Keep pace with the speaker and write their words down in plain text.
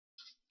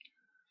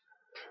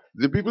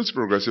The People's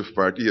Progressive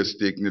Party has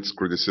taken its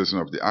criticism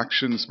of the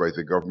actions by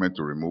the government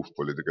to remove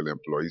political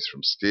employees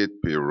from state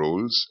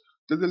payrolls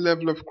to the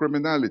level of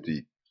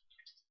criminality.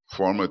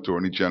 Former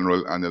Attorney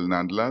General Anil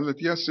Nandlall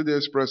at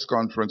yesterday's press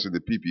conference at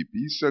the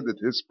PPP said that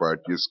his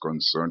party is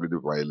concerned with the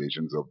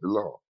violations of the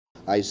law.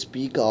 I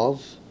speak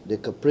of the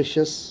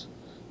capricious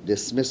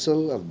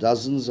dismissal of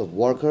dozens of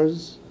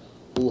workers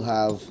who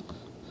have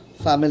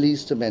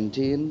families to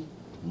maintain,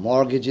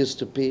 mortgages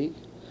to pay.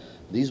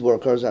 These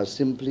workers are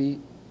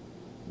simply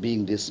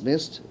being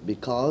dismissed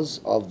because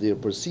of their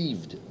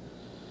perceived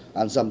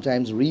and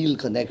sometimes real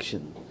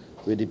connection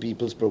with the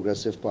People's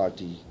Progressive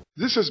Party.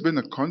 This has been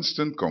a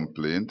constant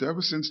complaint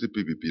ever since the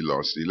PPP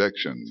lost the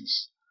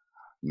elections.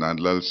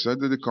 Nandlall said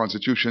that the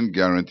Constitution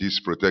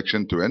guarantees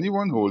protection to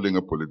anyone holding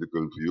a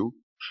political view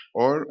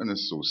or an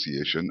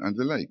association and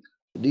the like.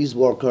 These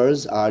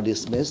workers are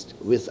dismissed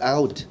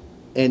without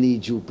any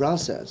due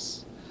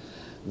process.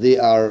 They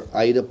are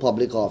either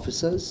public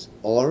officers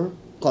or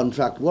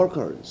contract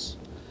workers.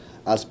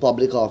 As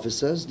public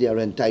officers, they are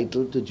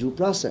entitled to due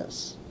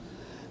process.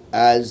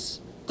 As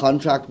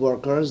contract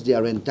workers, they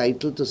are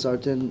entitled to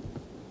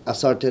a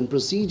certain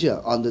procedure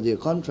under their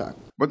contract.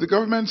 But the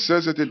government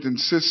says that it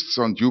insists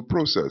on due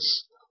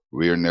process.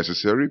 Where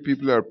necessary,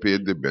 people are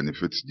paid the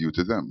benefits due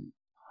to them.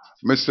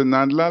 Mr.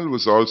 Nandlall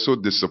was also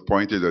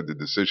disappointed at the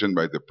decision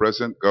by the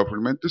present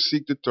government to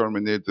seek to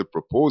terminate the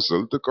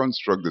proposal to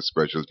construct the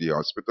specialty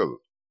hospital.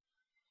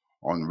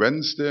 On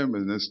Wednesday,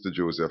 Minister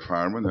Joseph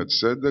Harman had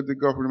said that the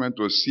government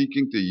was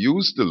seeking to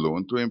use the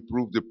loan to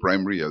improve the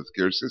primary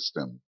healthcare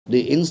system.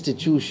 The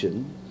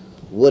institution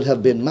would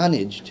have been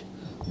managed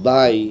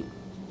by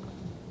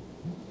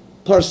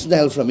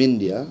personnel from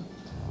India,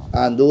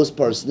 and those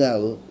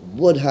personnel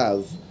would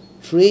have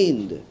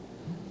trained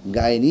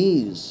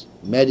Guyanese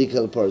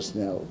medical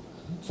personnel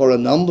for a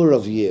number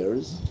of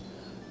years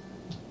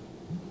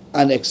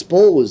and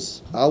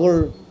expose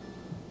our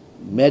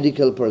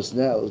medical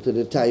personnel to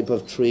the type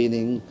of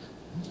training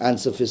and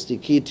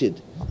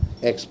sophisticated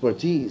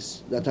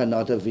expertise that are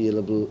not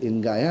available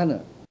in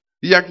Guyana.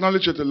 He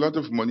acknowledged that a lot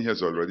of money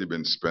has already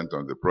been spent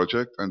on the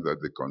project and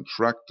that the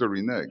contractor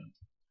reneged.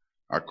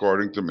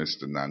 According to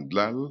Mr.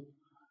 Nandlall,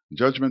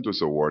 judgment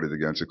was awarded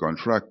against the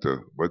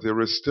contractor, but there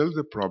is still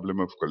the problem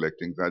of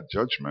collecting that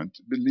judgment,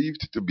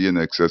 believed to be in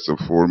excess of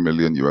 $4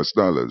 million.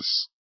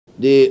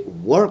 The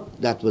work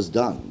that was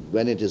done,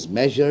 when it is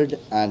measured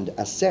and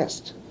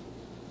assessed,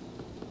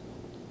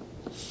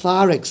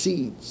 far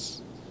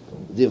exceeds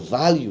the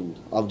value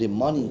of the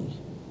money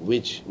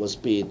which was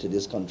paid to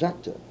this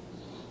contractor.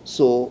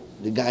 So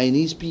the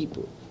Guyanese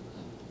people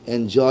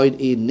enjoyed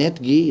a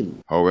net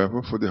gain.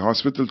 However, for the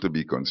hospital to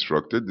be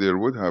constructed, there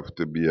would have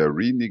to be a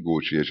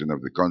renegotiation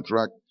of the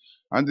contract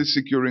and the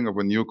securing of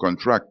a new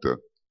contractor.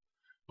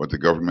 But the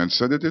government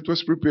said that it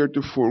was prepared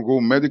to forego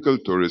medical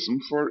tourism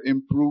for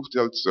improved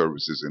health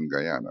services in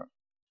Guyana.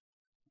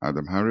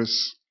 Adam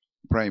Harris,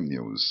 Prime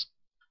News.